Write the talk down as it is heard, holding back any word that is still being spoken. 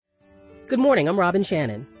Good morning, I'm Robin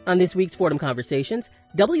Shannon. On this week's Fordham Conversations,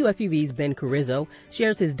 WFUV's Ben Carrizzo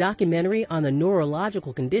shares his documentary on the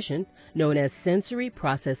neurological condition known as sensory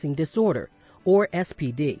processing disorder, or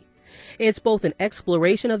SPD. It's both an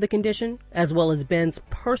exploration of the condition as well as Ben's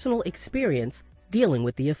personal experience dealing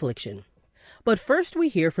with the affliction. But first we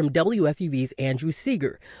hear from WFUV's Andrew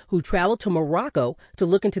Seeger, who traveled to Morocco to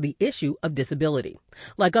look into the issue of disability.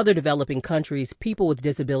 Like other developing countries, people with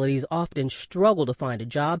disabilities often struggle to find a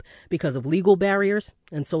job because of legal barriers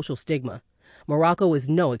and social stigma. Morocco is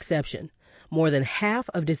no exception. More than half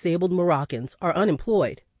of disabled Moroccans are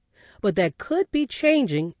unemployed. But that could be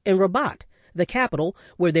changing in Rabat, the capital,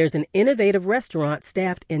 where there's an innovative restaurant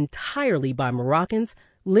staffed entirely by Moroccans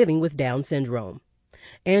living with Down syndrome.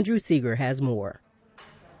 Andrew Seeger has more.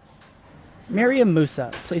 Mariam Musa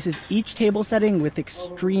places each table setting with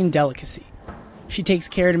extreme delicacy. She takes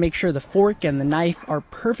care to make sure the fork and the knife are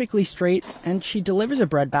perfectly straight, and she delivers a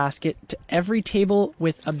bread basket to every table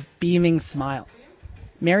with a beaming smile.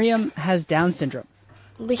 Mariam has Down syndrome.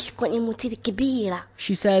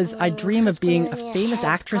 She says, I dream of being a famous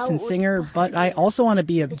actress and singer, but I also want to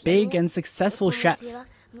be a big and successful chef.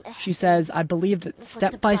 She says, I believe that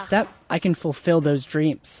step by step, I can fulfill those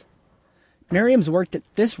dreams. Miriam's worked at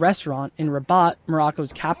this restaurant in Rabat,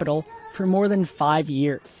 Morocco's capital, for more than 5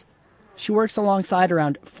 years. She works alongside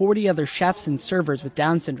around 40 other chefs and servers with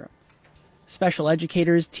Down syndrome. Special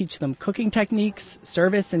educators teach them cooking techniques,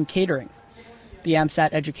 service, and catering. The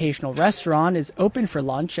AMSAT Educational Restaurant is open for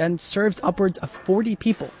lunch and serves upwards of 40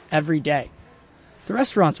 people every day. The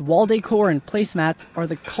restaurant's wall decor and placemats are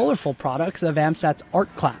the colorful products of AMSAT's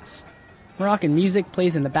art class. Moroccan music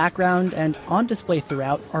plays in the background, and on display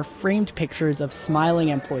throughout are framed pictures of smiling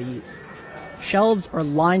employees. Shelves are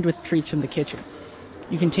lined with treats from the kitchen.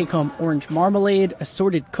 You can take home orange marmalade,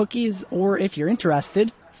 assorted cookies, or if you're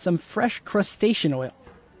interested, some fresh crustacean oil.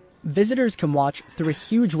 Visitors can watch through a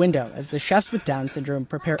huge window as the chefs with Down syndrome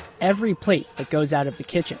prepare every plate that goes out of the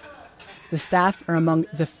kitchen. The staff are among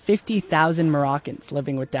the 50,000 Moroccans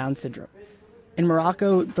living with Down syndrome. In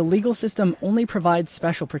Morocco, the legal system only provides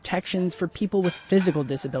special protections for people with physical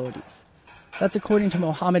disabilities. That's according to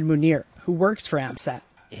Mohamed Munir, who works for AMSAT.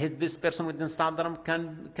 This person with Down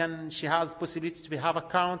syndrome, she has possibility to have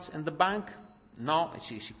accounts in the bank? No,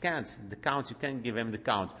 she can't. The account, you can give him the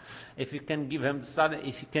account. If you can give him the salary,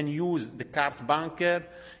 if you can use the card banker,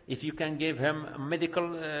 if you can give him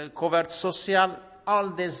medical covered social, all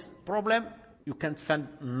this problem, you can't find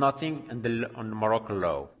nothing on the Moroccan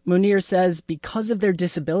law. Munir says because of their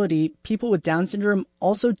disability, people with Down syndrome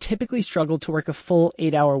also typically struggle to work a full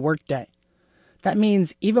 8-hour workday. That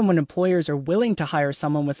means even when employers are willing to hire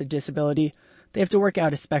someone with a disability, they have to work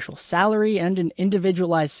out a special salary and an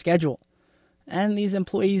individualized schedule. And these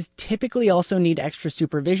employees typically also need extra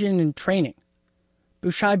supervision and training.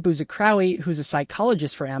 Bouchaib Bouzakraoui, who's a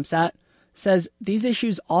psychologist for AMSAT, says these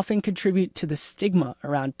issues often contribute to the stigma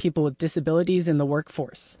around people with disabilities in the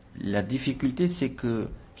workforce.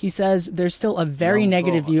 He says there's still a very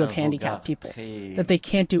negative view of handicapped people, that they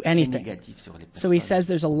can't do anything. So he says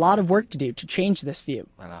there's a lot of work to do to change this view.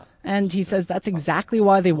 And he says that's exactly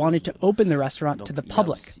why they wanted to open the restaurant to the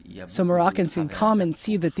public, so Moroccans can come and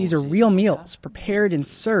see that these are real meals prepared and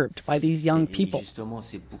served by these young people.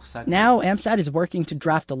 Now, AMSAT is working to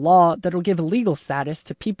draft a law that will give legal status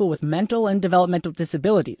to people with mental and developmental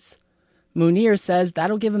disabilities. Munir says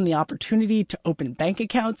that'll give them the opportunity to open bank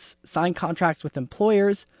accounts, sign contracts with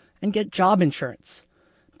employers, and get job insurance.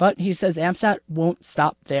 But he says AMSAT won't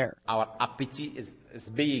stop there. Our appetite is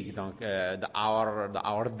big.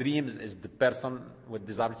 Our dreams is the person with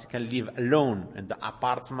disability can live alone in the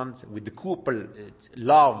apartment with the couple.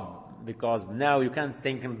 Love, because now you can't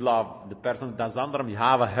think in love. The person with Down syndrome, you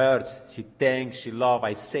have a hurt. She thinks, she love.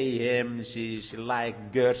 I say him. She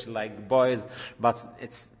like girls, she like boys. But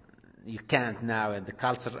you can't now. In the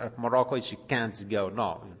culture of Morocco, she can't go.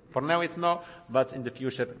 No. For now, it's no. But in the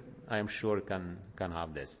future, I am sure can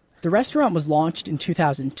have this. The restaurant was launched in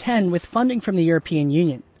 2010 with funding from the European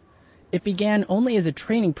Union. It began only as a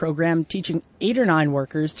training program teaching 8 or 9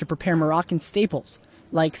 workers to prepare Moroccan staples,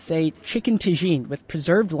 like, say, chicken tagine with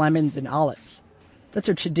preserved lemons and olives. That's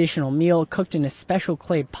a traditional meal cooked in a special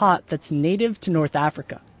clay pot that's native to North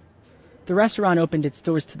Africa. The restaurant opened its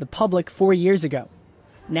doors to the public 4 years ago.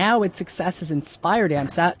 Now its success has inspired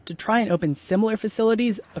AMSAT to try and open similar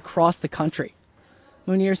facilities across the country.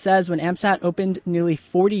 Munir says when AMSAT opened nearly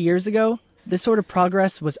 40 years ago, this sort of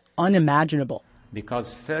progress was unimaginable.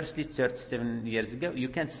 Because firstly, 37 years ago, you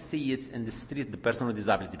can't see it in the street, the person with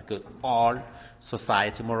disability, because all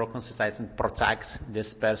society, Moroccan society, protects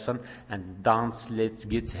this person and don't let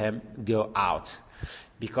him go out.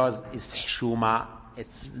 Because it's hishuma,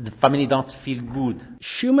 the family don't feel good.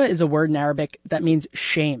 Shuma is a word in Arabic that means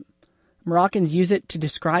shame. Moroccans use it to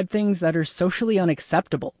describe things that are socially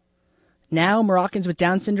unacceptable. Now, Moroccans with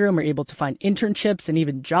Down syndrome are able to find internships and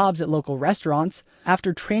even jobs at local restaurants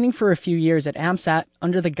after training for a few years at AMSAT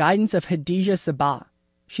under the guidance of Hadija Sabah.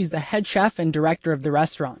 She's the head chef and director of the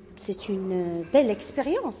restaurant.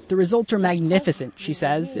 The results are magnificent, she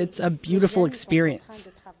says. It's a beautiful experience.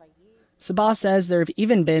 Sabah says there have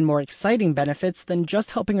even been more exciting benefits than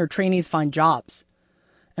just helping her trainees find jobs.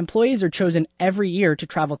 Employees are chosen every year to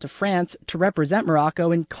travel to France to represent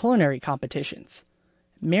Morocco in culinary competitions.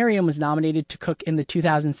 Miriam was nominated to cook in the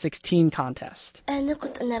 2016 contest.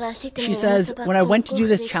 She says, when I went to do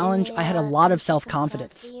this challenge, I had a lot of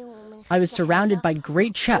self-confidence. I was surrounded by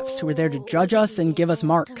great chefs who were there to judge us and give us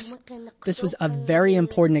marks. This was a very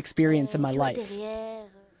important experience in my life.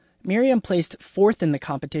 Miriam placed 4th in the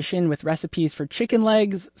competition with recipes for chicken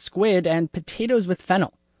legs, squid, and potatoes with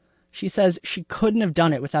fennel. She says she couldn't have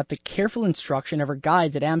done it without the careful instruction of her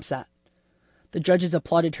guides at AMSAT. The judges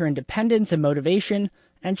applauded her independence and motivation,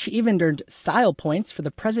 and she even earned style points for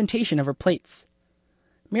the presentation of her plates.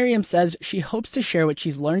 Miriam says she hopes to share what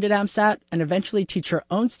she's learned at AMSAT and eventually teach her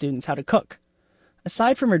own students how to cook.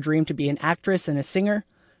 Aside from her dream to be an actress and a singer,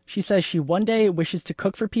 she says she one day wishes to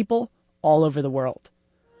cook for people all over the world.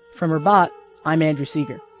 From Rabat, I'm Andrew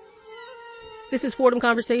Seeger. This is Fordham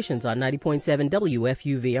Conversations on 90.7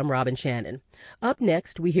 WFUV. I'm Robin Shannon. Up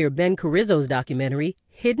next, we hear Ben Carrizo's documentary,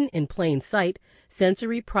 Hidden in Plain Sight,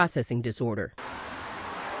 Sensory Processing Disorder.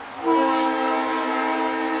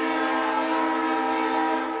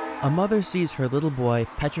 A mother sees her little boy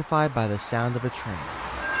petrified by the sound of a train.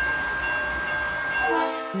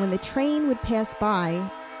 When the train would pass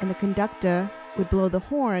by and the conductor would blow the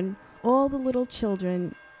horn, all the little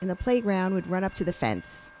children in the playground would run up to the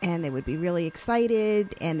fence, and they would be really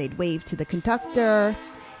excited, and they'd wave to the conductor.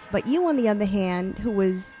 But you, on the other hand, who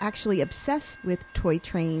was actually obsessed with toy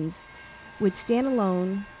trains, would stand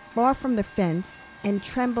alone, far from the fence, and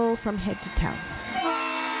tremble from head to toe.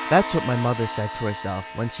 That's what my mother said to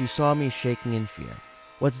herself when she saw me shaking in fear.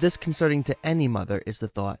 What's disconcerting to any mother is the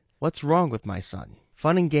thought, what's wrong with my son?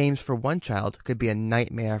 Fun and games for one child could be a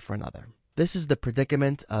nightmare for another. This is the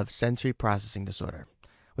predicament of sensory processing disorder,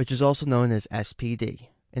 which is also known as SPD.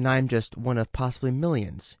 And I'm just one of possibly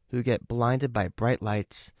millions who get blinded by bright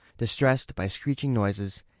lights, distressed by screeching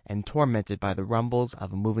noises, and tormented by the rumbles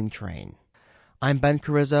of a moving train. I'm Ben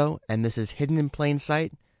Carrizo, and this is Hidden in Plain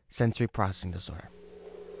Sight, Sensory Processing Disorder.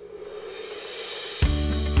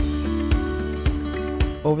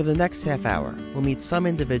 Over the next half hour, we'll meet some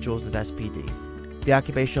individuals with SPD, the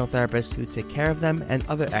occupational therapists who take care of them, and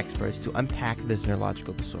other experts to unpack this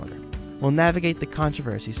neurological disorder. We'll navigate the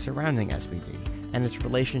controversies surrounding SPD and its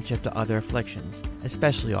relationship to other afflictions,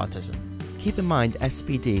 especially autism. Keep in mind,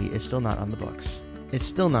 SPD is still not on the books. It's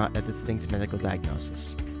still not a distinct medical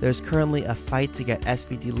diagnosis. There's currently a fight to get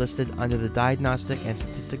SPD listed under the Diagnostic and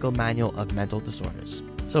Statistical Manual of Mental Disorders,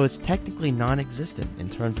 so it's technically non-existent in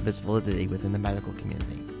terms of its validity within the medical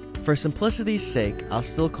community. For simplicity's sake, I'll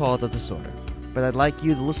still call it a disorder, but I'd like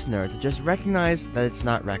you, the listener, to just recognize that it's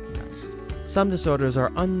not recognized. Some disorders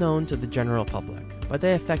are unknown to the general public, but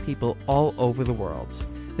they affect people all over the world.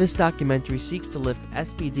 This documentary seeks to lift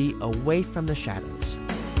SPD away from the shadows.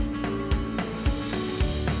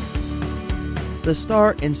 The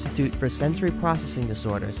Starr Institute for Sensory Processing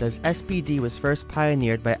Disorder says SPD was first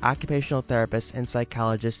pioneered by occupational therapist and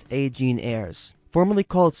psychologist A. Jean Ayres. Formerly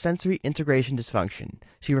called sensory integration dysfunction,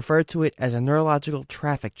 she referred to it as a neurological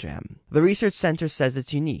traffic jam. The research center says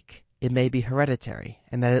it's unique, it may be hereditary,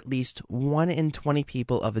 and that at least 1 in 20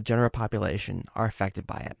 people of the general population are affected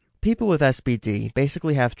by it. People with SPD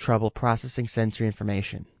basically have trouble processing sensory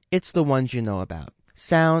information. It's the ones you know about: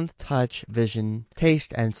 sound, touch, vision,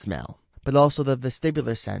 taste, and smell, but also the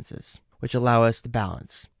vestibular senses, which allow us to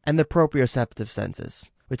balance, and the proprioceptive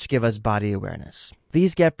senses, which give us body awareness.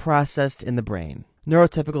 These get processed in the brain.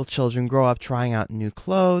 Neurotypical children grow up trying out new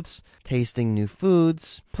clothes, tasting new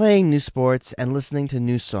foods, playing new sports, and listening to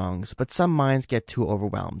new songs, but some minds get too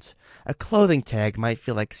overwhelmed. A clothing tag might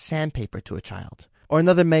feel like sandpaper to a child, or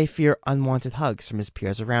another may fear unwanted hugs from his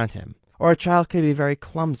peers around him, or a child could be very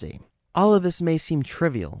clumsy. All of this may seem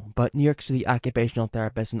trivial, but New York City occupational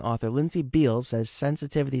therapist and author Lindsay Beals says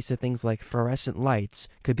sensitivities to things like fluorescent lights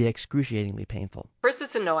could be excruciatingly painful. First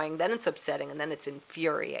it's annoying, then it's upsetting, and then it's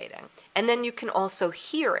infuriating. And then you can also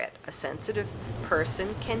hear it. A sensitive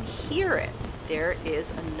person can hear it. There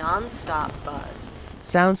is a nonstop buzz.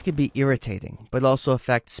 Sounds can be irritating, but also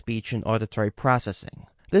affect speech and auditory processing.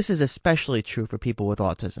 This is especially true for people with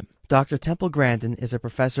autism. Dr. Temple Grandin is a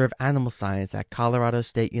professor of animal science at Colorado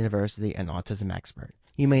State University and autism expert.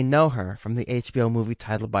 You may know her from the HBO movie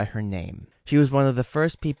titled by her name. She was one of the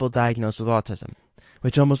first people diagnosed with autism,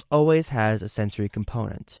 which almost always has a sensory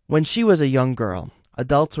component. When she was a young girl,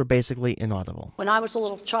 adults were basically inaudible. When I was a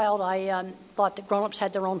little child, I thought that grown-ups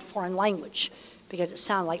had their own foreign language because it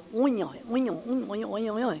sounded like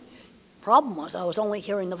Problem was I was only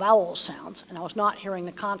hearing the vowel sounds and I was not hearing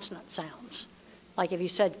the consonant sounds. Like if you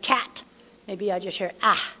said cat, maybe I just hear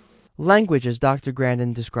ah. Language, as Dr.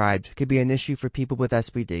 Grandin described, could be an issue for people with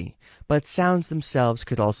SPD, but sounds themselves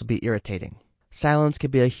could also be irritating. Silence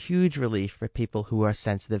could be a huge relief for people who are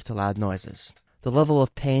sensitive to loud noises. The level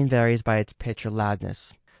of pain varies by its pitch or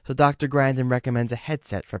loudness, so Dr. Grandin recommends a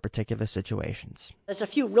headset for particular situations. There's a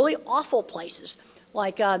few really awful places,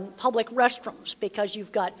 like public restrooms, because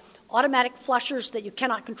you've got automatic flushers that you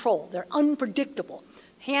cannot control. They're unpredictable.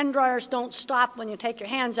 Hand dryers don't stop when you take your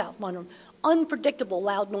hands out from under them. Unpredictable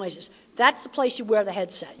loud noises. That's the place you wear the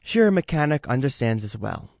headset. Shira Mechanic understands as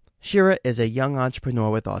well. Shira is a young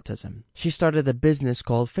entrepreneur with autism. She started a business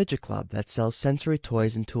called Fidget Club that sells sensory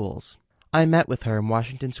toys and tools. I met with her in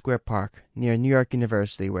Washington Square Park, near New York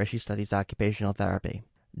University, where she studies occupational therapy.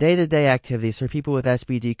 Day-to-day activities for people with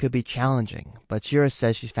SPD could be challenging, but Shira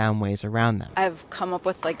says she's found ways around them. I've come up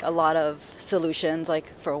with a lot of solutions,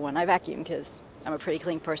 for when I vacuum, because I'm a pretty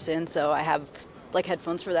clean person, so I have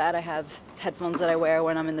headphones for that. I have headphones that I wear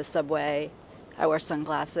when I'm in the subway. I wear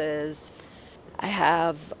sunglasses. I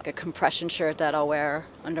have a compression shirt that I'll wear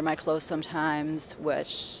under my clothes sometimes,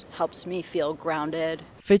 which helps me feel grounded.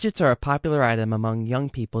 Fidgets are a popular item among young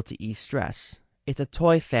people to ease stress. It's a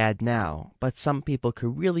toy fad now, but some people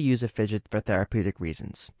could really use a fidget for therapeutic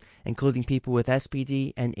reasons, including people with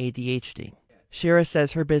SPD and ADHD. Shira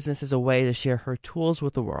says her business is a way to share her tools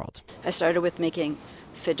with the world. I started with making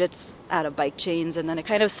fidgets out of bike chains, and then it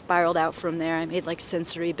kind of spiraled out from there. I made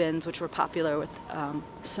sensory bins, which were popular with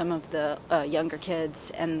some of the younger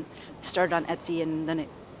kids, and started on Etsy, and then it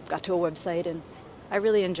got to a website, and I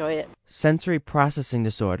really enjoy it. Sensory processing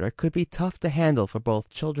disorder could be tough to handle for both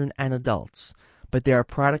children and adults, but there are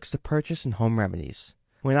products to purchase and home remedies.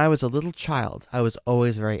 When I was a little child, I was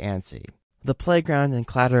always very antsy. The playground and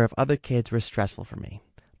clatter of other kids were stressful for me,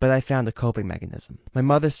 but I found a coping mechanism. My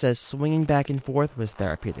mother says swinging back and forth was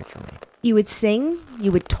therapeutic for me. You would sing,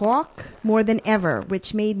 you would talk more than ever,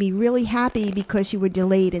 which made me really happy because you were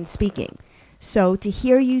delayed in speaking. So to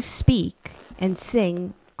hear you speak and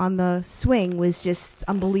sing on the swing was just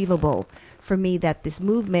unbelievable for me, that this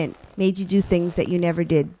movement made you do things that you never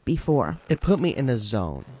did before. It put me in a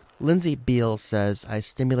zone. Lindsay Beals says I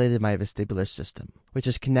stimulated my vestibular system, which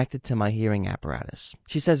is connected to my hearing apparatus.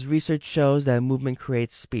 She says research shows that movement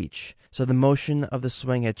creates speech, so the motion of the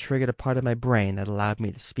swing had triggered a part of my brain that allowed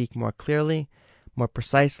me to speak more clearly, more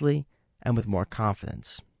precisely, and with more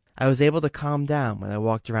confidence. I was able to calm down when I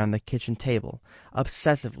walked around the kitchen table,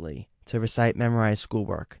 obsessively, to recite memorized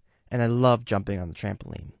schoolwork, and I loved jumping on the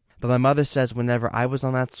trampoline. But my mother says whenever I was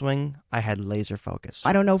on that swing, I had laser focus.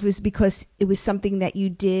 I don't know if it was because it was something that you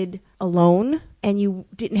did alone and you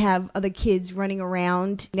didn't have other kids running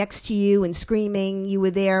around next to you and screaming. You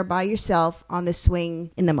were there by yourself on the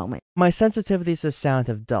swing in the moment. My sensitivities to sound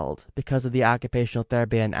have dulled because of the occupational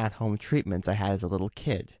therapy and at-home treatments I had as a little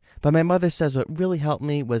kid. But my mother says what really helped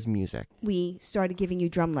me was music. We started giving you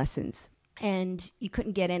drum lessons, and you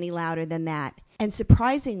couldn't get any louder than that. And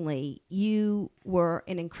surprisingly, you were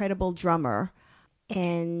an incredible drummer,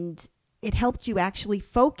 and it helped you actually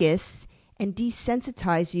focus and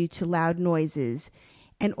desensitize you to loud noises,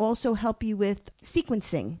 and also help you with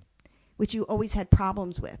sequencing, which you always had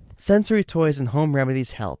problems with. Sensory toys and home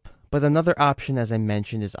remedies help, but another option, as I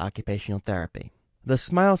mentioned, is occupational therapy. The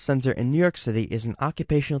Smile Center in New York City is an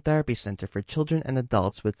occupational therapy center for children and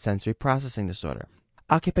adults with sensory processing disorder.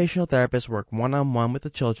 Occupational therapists work one-on-one with the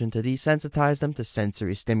children to desensitize them to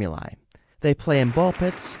sensory stimuli. They play in ball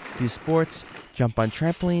pits, do sports, jump on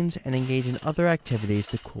trampolines, and engage in other activities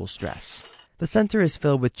to cool stress. The center is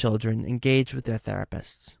filled with children engaged with their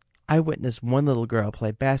therapists. I witnessed one little girl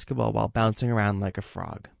play basketball while bouncing around like a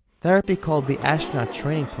frog. Therapy, called the Astronaut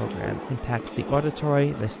Training Program, impacts the auditory,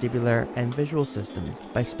 vestibular, and visual systems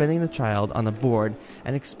by spinning the child on a board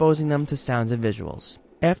and exposing them to sounds and visuals.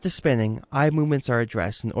 After spinning, eye movements are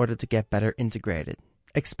addressed in order to get better integrated.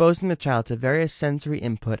 Exposing the child to various sensory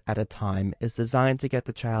input at a time is designed to get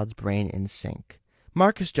the child's brain in sync.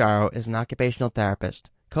 Marcus Jarrow is an occupational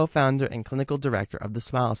therapist, co-founder and clinical director of the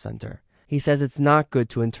Smile Center. He says it's not good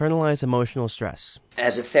to internalize emotional stress.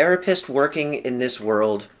 As a therapist working in this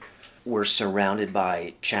world, we're surrounded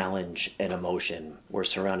by challenge and emotion. We're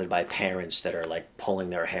surrounded by parents that are like pulling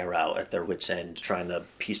their hair out at their wits' end, trying to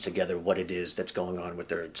piece together what it is that's going on with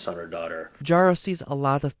their son or daughter. Jaro sees a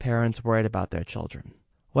lot of parents worried about their children.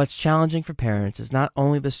 What's challenging for parents is not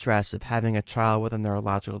only the stress of having a child with a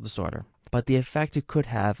neurological disorder, but the effect it could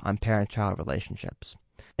have on parent-child relationships.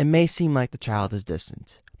 It may seem like the child is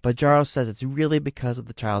distant, but Jaro says it's really because of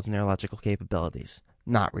the child's neurological capabilities,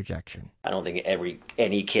 not rejection. I don't think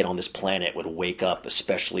any kid on this planet would wake up,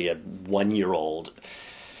 especially a 1-year-old.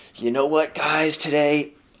 You know what, guys,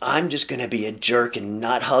 today I'm just going to be a jerk and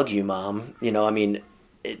not hug you, Mom.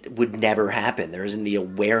 It would never happen. There isn't the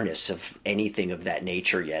awareness of anything of that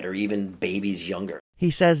nature yet, or even babies younger.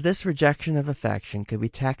 He says this rejection of affection could be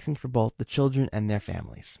taxing for both the children and their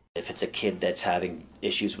families. If it's a kid that's having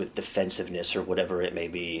issues with defensiveness or whatever it may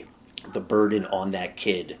be, the burden on that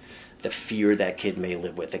kid, the fear that kid may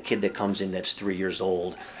live with, a kid that comes in that's 3 years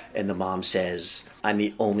old and the mom says, I'm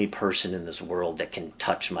the only person in this world that can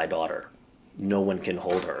touch my daughter. No one can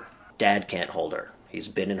hold her. Dad can't hold her. He's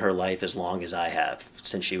been in her life as long as I have,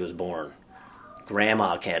 since she was born.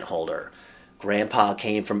 Grandma can't hold her. Grandpa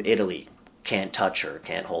came from Italy, can't touch her,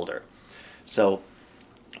 can't hold her. So,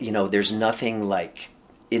 there's nothing like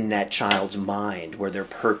in that child's mind where they're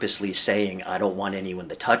purposely saying, I don't want anyone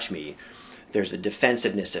to touch me. There's a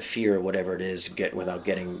defensiveness, a fear, whatever it is, without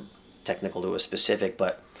getting technical to a specific,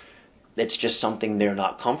 but it's just something they're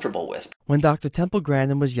not comfortable with. When Dr. Temple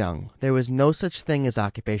Grandin was young, there was no such thing as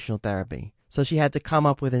occupational therapy, so she had to come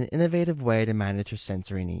up with an innovative way to manage her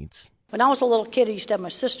sensory needs. When I was a little kid, I used to have my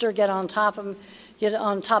sister get on top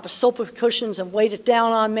of sofa cushions and weight it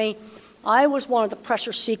down on me. I was one of the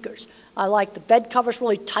pressure seekers. I liked the bed covers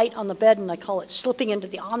really tight on the bed, and I call it slipping into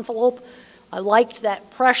the envelope. I liked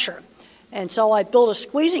that pressure. And so I built a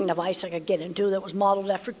squeezing device I could get into that was modeled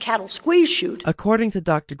after cattle squeeze chute. According to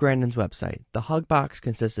Dr. Grandin's website, the Hugbox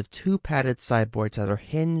consists of 2 padded sideboards that are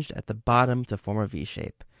hinged at the bottom to form a V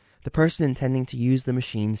shape. The person intending to use the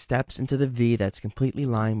machine steps into the V that's completely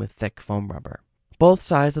lined with thick foam rubber. Both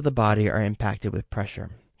sides of the body are impacted with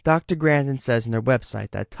pressure. Dr. Grandin says in her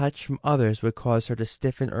website that touch from others would cause her to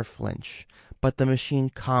stiffen or flinch, but the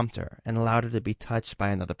machine calmed her and allowed her to be touched by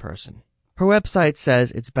another person. Her website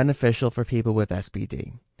says it's beneficial for people with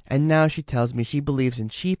SPD, and now she tells me she believes in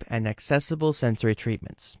cheap and accessible sensory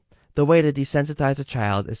treatments. The way to desensitize a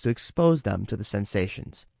child is to expose them to the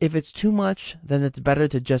sensations. If it's too much, then it's better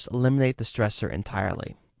to just eliminate the stressor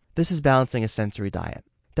entirely. This is balancing a sensory diet.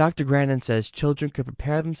 Dr. Grandin says children could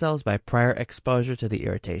prepare themselves by prior exposure to the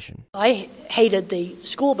irritation. I hated the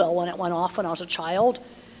school bell when it went off when I was a child.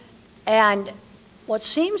 And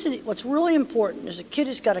what's really important is the kid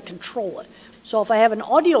has got to control it. So if I have an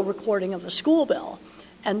audio recording of the school bell,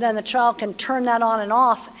 and then the child can turn that on and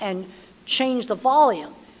off and change the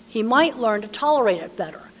volume, he might learn to tolerate it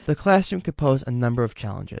better. The classroom could pose a number of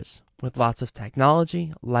challenges. With lots of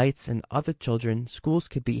technology, lights, and other children, schools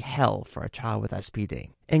could be hell for a child with SPD.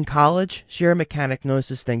 In college, Shira Mechanic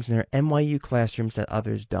notices things in her NYU classrooms that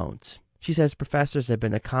others don't. She says professors have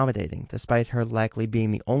been accommodating, despite her likely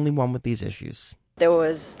being the only one with these issues. There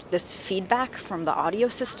was this feedback from the audio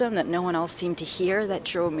system that no one else seemed to hear that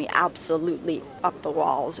drove me absolutely up the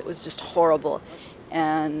walls. It was just horrible.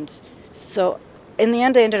 And so in the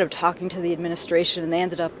end, I ended up talking to the administration, and they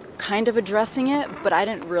ended up kind of addressing it, but I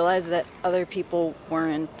didn't realize that other people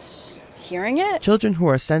weren't hearing it. Children who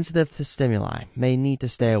are sensitive to stimuli may need to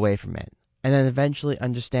stay away from it, and then eventually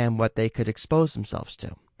understand what they could expose themselves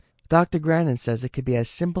to. Dr. Grandin says it could be as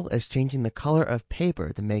simple as changing the color of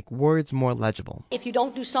paper to make words more legible. If you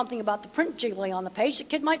don't do something about the print jiggling on the page, the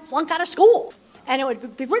kid might flunk out of school. And it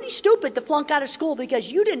would be pretty stupid to flunk out of school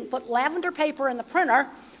because you didn't put lavender paper in the printer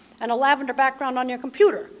and a lavender background on your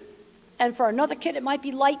computer. And for another kid, it might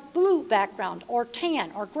be light blue background or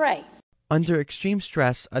tan or gray. Under extreme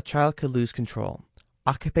stress, a child could lose control.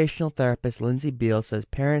 Occupational therapist Lindsay Beal says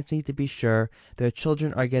parents need to be sure their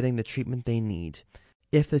children are getting the treatment they need.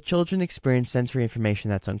 If the children experience sensory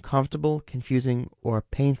information that's uncomfortable, confusing, or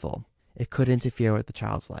painful, it could interfere with the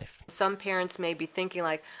child's life. Some parents may be thinking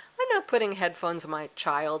like, I'm not putting headphones on my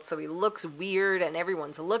child so he looks weird and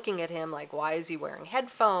everyone's looking at him like, why is he wearing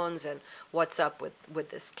headphones and what's up with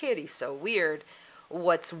this kid? He's so weird.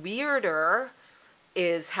 What's weirder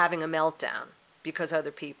is having a meltdown because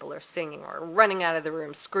other people are singing or running out of the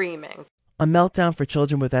room screaming. A meltdown for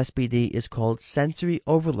children with SPD is called sensory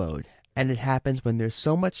overload, and it happens when there's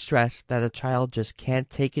so much stress that a child just can't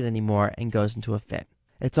take it anymore and goes into a fit.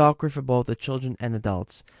 It's awkward for both the children and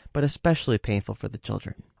adults, but especially painful for the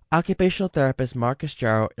children. Occupational therapist Marcus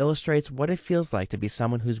Jaro illustrates what it feels like to be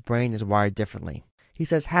someone whose brain is wired differently. He He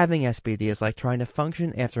says having SPD is like trying to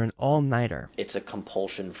function after an all-nighter. It's a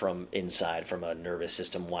compulsion from inside, from a nervous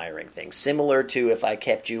system wiring thing. Similar to if I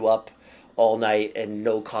kept you up all night and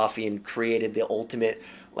no coffee and created the ultimate,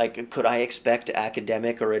 like, could I expect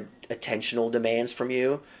academic or attentional demands from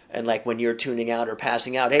you? And like when you're tuning out or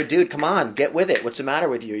passing out, hey dude, come on, get with it. What's the matter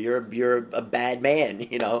with you? You're a bad man,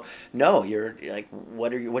 you know? No, you're like,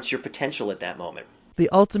 what's your potential at that moment? The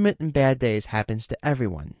ultimate in bad days happens to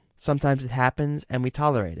everyone. Sometimes it happens and we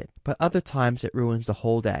tolerate it, but other times it ruins the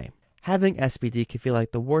whole day. Having SPD can feel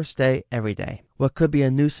like the worst day every day. What could be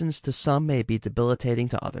a nuisance to some may be debilitating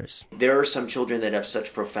to others. There are some children that have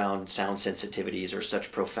such profound sound sensitivities or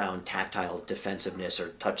such profound tactile defensiveness or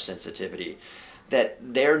touch sensitivity that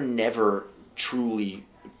they're never truly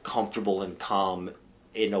comfortable and calm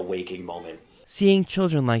in a waking moment. Seeing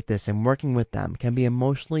children like this and working with them can be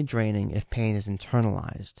emotionally draining if pain is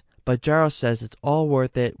internalized. But Jarrow says it's all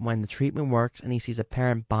worth it when the treatment works and he sees a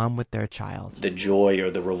parent bond with their child. The joy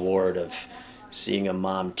or the reward of seeing a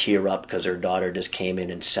mom tear up because her daughter just came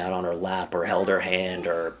in and sat on her lap or held her hand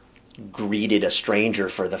or greeted a stranger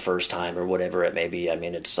for the first time or whatever it may be. I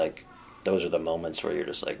mean, it's like, those are the moments where you're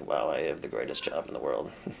just like, wow, I have the greatest job in the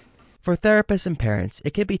world. For therapists and parents,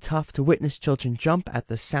 it can be tough to witness children jump at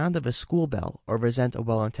the sound of a school bell or resent a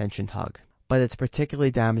well-intentioned hug. But it's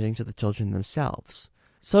particularly damaging to the children themselves.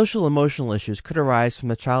 Social emotional issues could arise from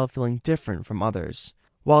the child feeling different from others.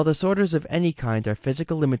 While disorders of any kind are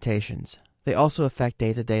physical limitations, they also affect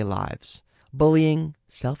day-to-day lives. Bullying,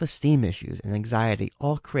 self-esteem issues, and anxiety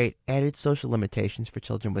all create added social limitations for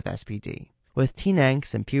children with SPD. With teen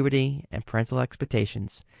angst and puberty and parental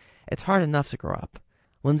expectations, it's hard enough to grow up.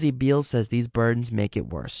 Lindsay Beals says these burdens make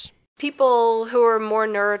it worse. People who are more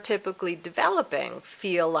neurotypically developing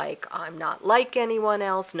feel like I'm not like anyone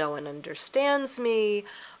else, no one understands me,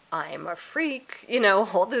 I'm a freak, you know,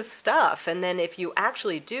 all this stuff. And then if you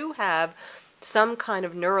actually do have some kind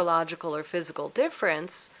of neurological or physical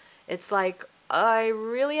difference, it's like, I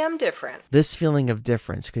really am different. This feeling of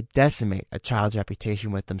difference could decimate a child's reputation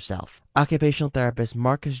with themselves. Occupational therapist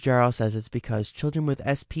Marcus Jarrow says it's because children with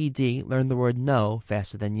SPD learn the word no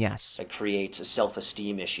faster than yes. It creates a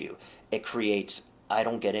self-esteem issue. It creates, I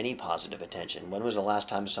don't get any positive attention. When was the last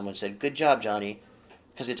time someone said, good job, Johnny?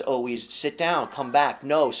 Because it's always, sit down, come back,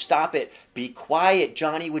 no, stop it, be quiet,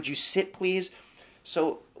 Johnny, would you sit please?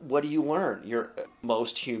 So what do you learn?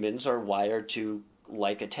 Most humans are wired to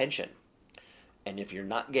like attention. And if you're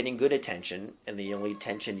not getting good attention, and the only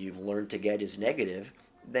attention you've learned to get is negative,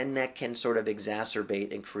 then that can sort of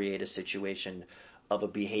exacerbate and create a situation of a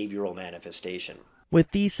behavioral manifestation. With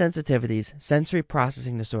these sensitivities, sensory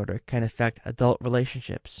processing disorder can affect adult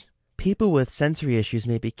relationships. People with sensory issues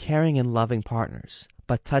may be caring and loving partners,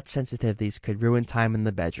 but touch sensitivities could ruin time in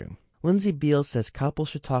the bedroom. Lindsay Beals says couples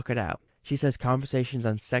should talk it out. She says conversations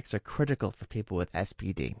on sex are critical for people with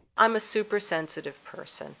SPD. I'm a super sensitive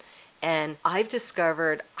person. And I've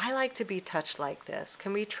discovered I like to be touched like this.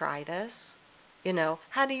 Can we try this? You know,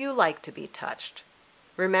 how do you like to be touched?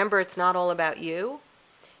 Remember, it's not all about you.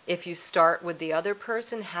 If you start with the other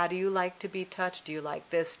person, how do you like to be touched? Do you like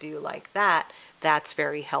this? Do you like that? That's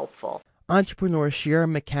very helpful. Entrepreneur Shira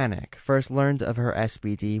Mechanic first learned of her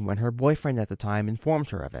SPD when her boyfriend at the time informed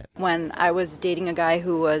her of it. When I was dating a guy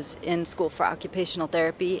who was in school for occupational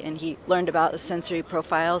therapy and he learned about the sensory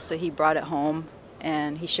profiles, so he brought it home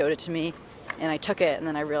and he showed it to me, and I took it, and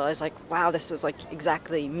then I realized, like, wow, this is, like,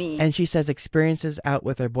 exactly me. And she says experiences out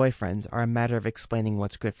with her boyfriends are a matter of explaining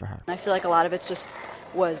what's good for her. I feel like a lot of it's just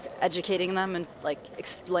was educating them and, like,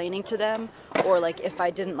 explaining to them, or, like, if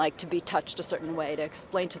I didn't like to be touched a certain way, to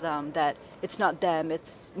explain to them that it's not them,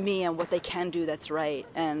 it's me and what they can do that's right.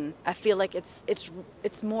 And I feel like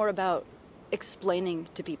it's more about explaining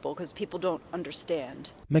to people because people don't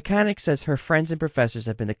understand. Mechanic says her friends and professors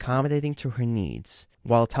have been accommodating to her needs.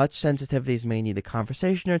 While touch sensitivities may need a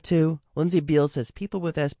conversation or two, Lindsay Beals says people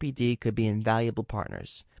with SPD could be invaluable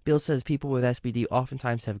partners. Beals says people with SPD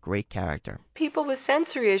oftentimes have great character. People with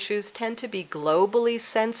sensory issues tend to be globally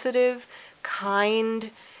sensitive,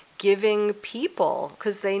 kind, giving people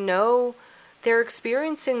because they know they're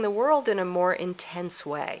experiencing the world in a more intense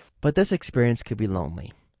way. But this experience could be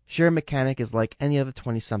lonely. Shira Mechanic is like any other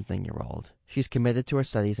 20-something-year-old. She's committed to her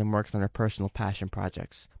studies and works on her personal passion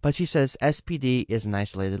projects. But she says SPD is an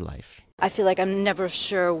isolated life. I feel like I'm never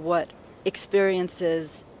sure what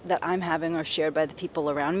experiences that I'm having are shared by the people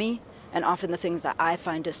around me. And often the things that I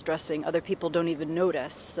find distressing, other people don't even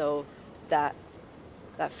notice. So that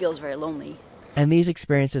feels very lonely. And these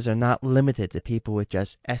experiences are not limited to people with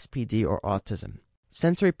just SPD or autism.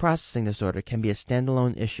 Sensory processing disorder can be a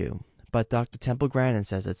standalone issue, but Dr. Temple Grandin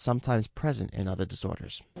says it's sometimes present in other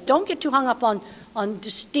disorders. Don't get too hung up on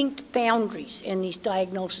distinct boundaries in these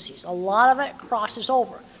diagnoses. A lot of it crosses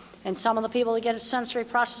over. And some of the people that get a sensory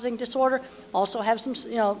processing disorder also have some,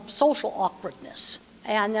 social awkwardness.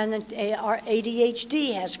 And then our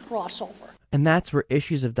ADHD has crossover. And that's where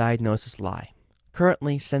issues of diagnosis lie.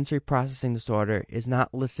 Currently, sensory processing disorder is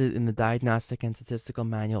not listed in the Diagnostic and Statistical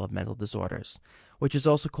Manual of Mental Disorders, which is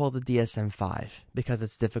also called the DSM-5, because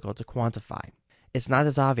it's difficult to quantify. It's not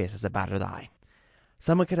as obvious as a battered eye.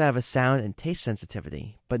 Someone could have a sound and taste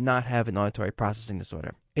sensitivity, but not have an auditory processing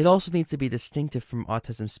disorder. It also needs to be distinctive from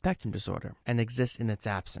autism spectrum disorder and exists in its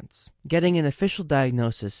absence. Getting an official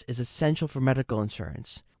diagnosis is essential for medical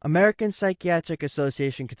insurance. American Psychiatric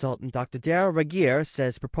Association consultant Dr. Daryl Regier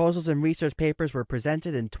says proposals and research papers were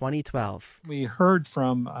presented in 2012. We heard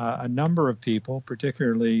from a number of people,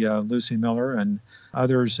 particularly Lucy Miller and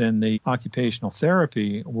others in the occupational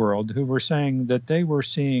therapy world, who were saying that they were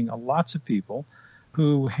seeing lots of people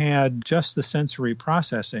who had just the sensory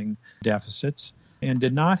processing deficits and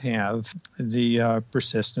did not have the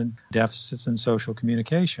persistent deficits in social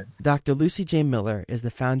communication. Dr. Lucy J. Miller is the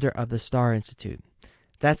founder of the STAR Institute.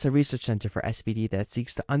 That's a research center for SPD that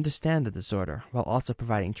seeks to understand the disorder while also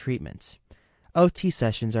providing treatment. OT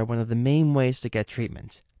sessions are one of the main ways to get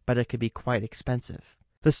treatment, but it could be quite expensive.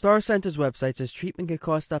 The STAR Center's website says treatment can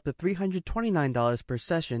cost up to $329 per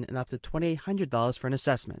session and up to $2,800 for an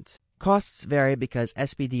assessment. Costs vary because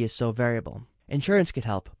SPD is so variable. Insurance could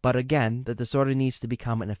help, but again, the disorder needs to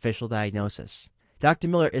become an official diagnosis. Dr.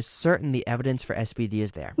 Miller is certain the evidence for SPD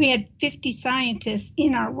is there. We had 50 scientists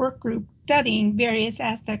in our work group studying various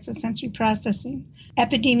aspects of sensory processing.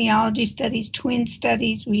 Epidemiology studies, twin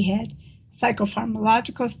studies, we had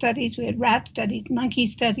psychopharmacological studies, we had rat studies, monkey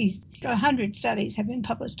studies. 100 studies have been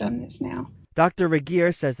published on this now. Dr.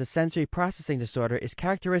 Regier says the sensory processing disorder is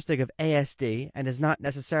characteristic of ASD and is not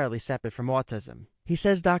necessarily separate from autism. He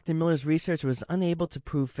says Dr. Miller's research was unable to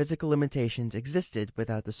prove physical limitations existed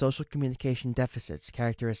without the social communication deficits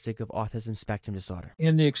characteristic of autism spectrum disorder.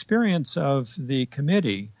 In the experience of the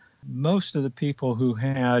committee, most of the people who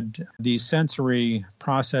had these sensory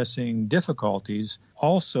processing difficulties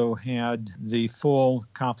also had the full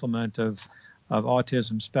complement of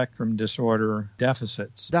autism spectrum disorder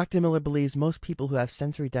deficits. Dr. Miller believes most people who have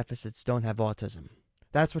sensory deficits don't have autism.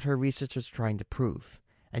 That's what her research was trying to prove,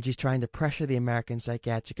 and she's trying to pressure the American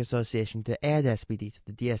Psychiatric Association to add SPD to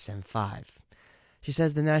the DSM-5. She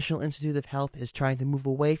says the National Institute of Health is trying to move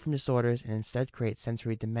away from disorders and instead create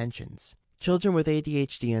sensory dimensions. Children with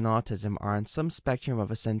ADHD and autism are on some spectrum of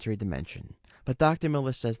a sensory dimension, but Dr.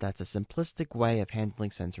 Miller says that's a simplistic way of handling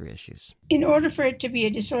sensory issues. In order for it to be a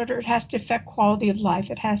disorder, it has to affect quality of life.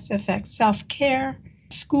 It has to affect self-care,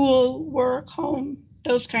 school, work, home,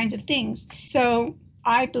 those kinds of things. So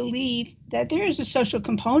I believe that there is a social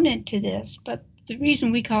component to this, but the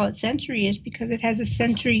reason we call it sensory is because it has a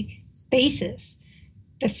sensory basis.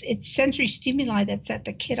 It's sensory stimuli that set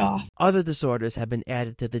the kid off. Other disorders have been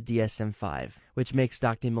added to the DSM-5, which makes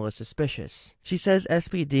Dr. Miller suspicious. She says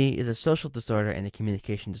SPD is a social disorder and a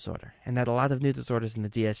communication disorder, and that a lot of new disorders in the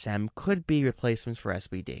DSM could be replacements for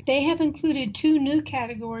SPD. They have included 2 new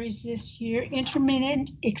categories this year,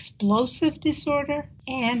 intermittent explosive disorder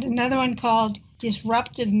and another one called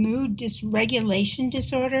disruptive mood dysregulation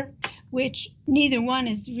disorder, which neither one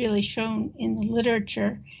is really shown in the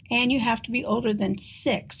literature, and you have to be older than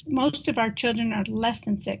 6. Most of our children are less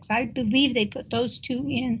than 6. I believe they put those 2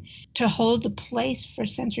 in to hold the place for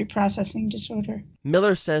sensory processing disorder.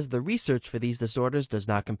 Miller says the research for these disorders does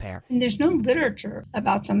not compare. And there's no literature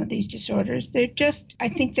about some of these disorders. They're just, I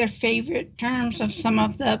think, their favorite terms of some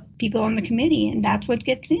of the people on the committee, and that's what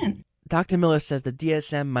gets in. Dr. Miller says the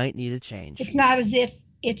DSM might need a change. It's not as if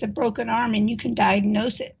it's a broken arm and you can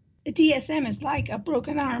diagnose it. The DSM is like a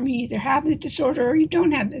broken arm. You either have the disorder or you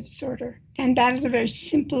don't have the disorder. And that is a very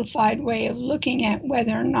simplified way of looking at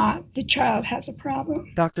whether or not the child has a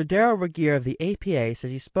problem. Dr. Daryl Regier of the APA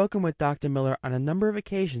says he's spoken with Dr. Miller on a number of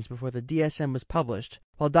occasions before the DSM was published,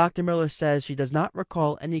 while Dr. Miller says she does not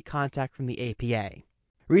recall any contact from the APA.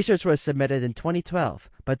 Research was submitted in 2012,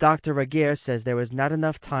 but Dr. Regier says there was not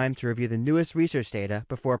enough time to review the newest research data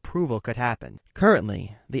before approval could happen.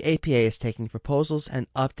 Currently, the APA is taking proposals and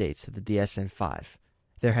updates to the DSM-5.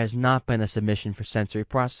 There has not been a submission for sensory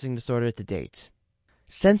processing disorder to date.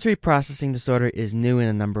 Sensory processing disorder is new in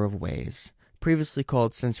a number of ways. Previously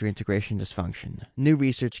called sensory integration dysfunction, new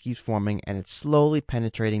research keeps forming and it's slowly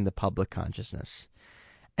penetrating the public consciousness.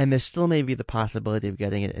 And there still may be the possibility of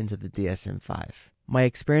getting it into the DSM-5. My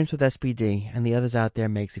experience with SPD and the others out there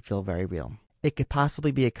makes it feel very real. It could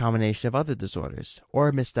possibly be a combination of other disorders or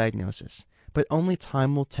a misdiagnosis, but only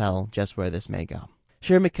time will tell just where this may go.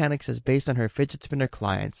 Share Mechanics says based on her fidget spinner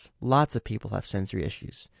clients, lots of people have sensory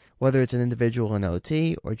issues, whether it's an individual in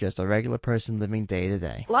OT or just a regular person living day to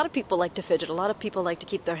day. A lot of people like to fidget. A lot of people like to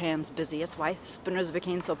keep their hands busy. That's why spinners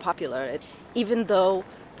became so popular. Even though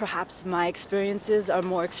perhaps my experiences are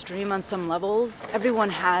more extreme on some levels, everyone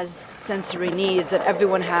has sensory needs and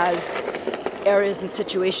everyone has areas and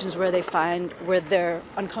situations where they're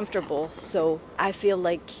uncomfortable. So I feel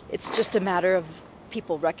like it's just a matter of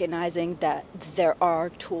people recognizing that there are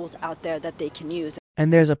tools out there that they can use.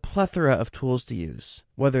 And there's a plethora of tools to use,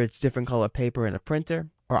 whether it's different color paper in a printer,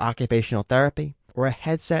 or occupational therapy, or a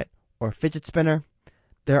headset, or fidget spinner.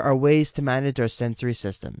 There are ways to manage our sensory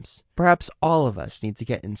systems. Perhaps all of us need to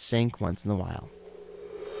get in sync once in a while.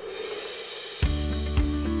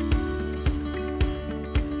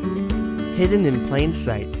 Hidden in Plain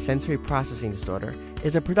Sight, Sensory Processing Disorder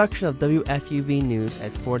is a production of WFUV News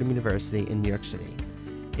at Fordham University in New York City.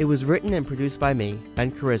 It was written and produced by me,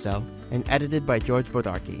 Ben Carrizzo, and edited by George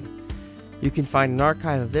Bodarky. You can find an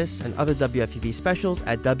archive of this and other WFUV specials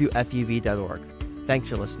at WFUV.org. Thanks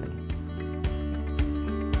for listening.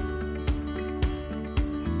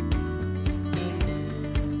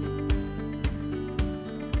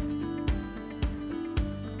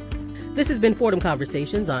 This has been Fordham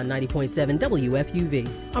Conversations on 90.7 WFUV.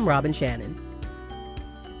 I'm Robin Shannon.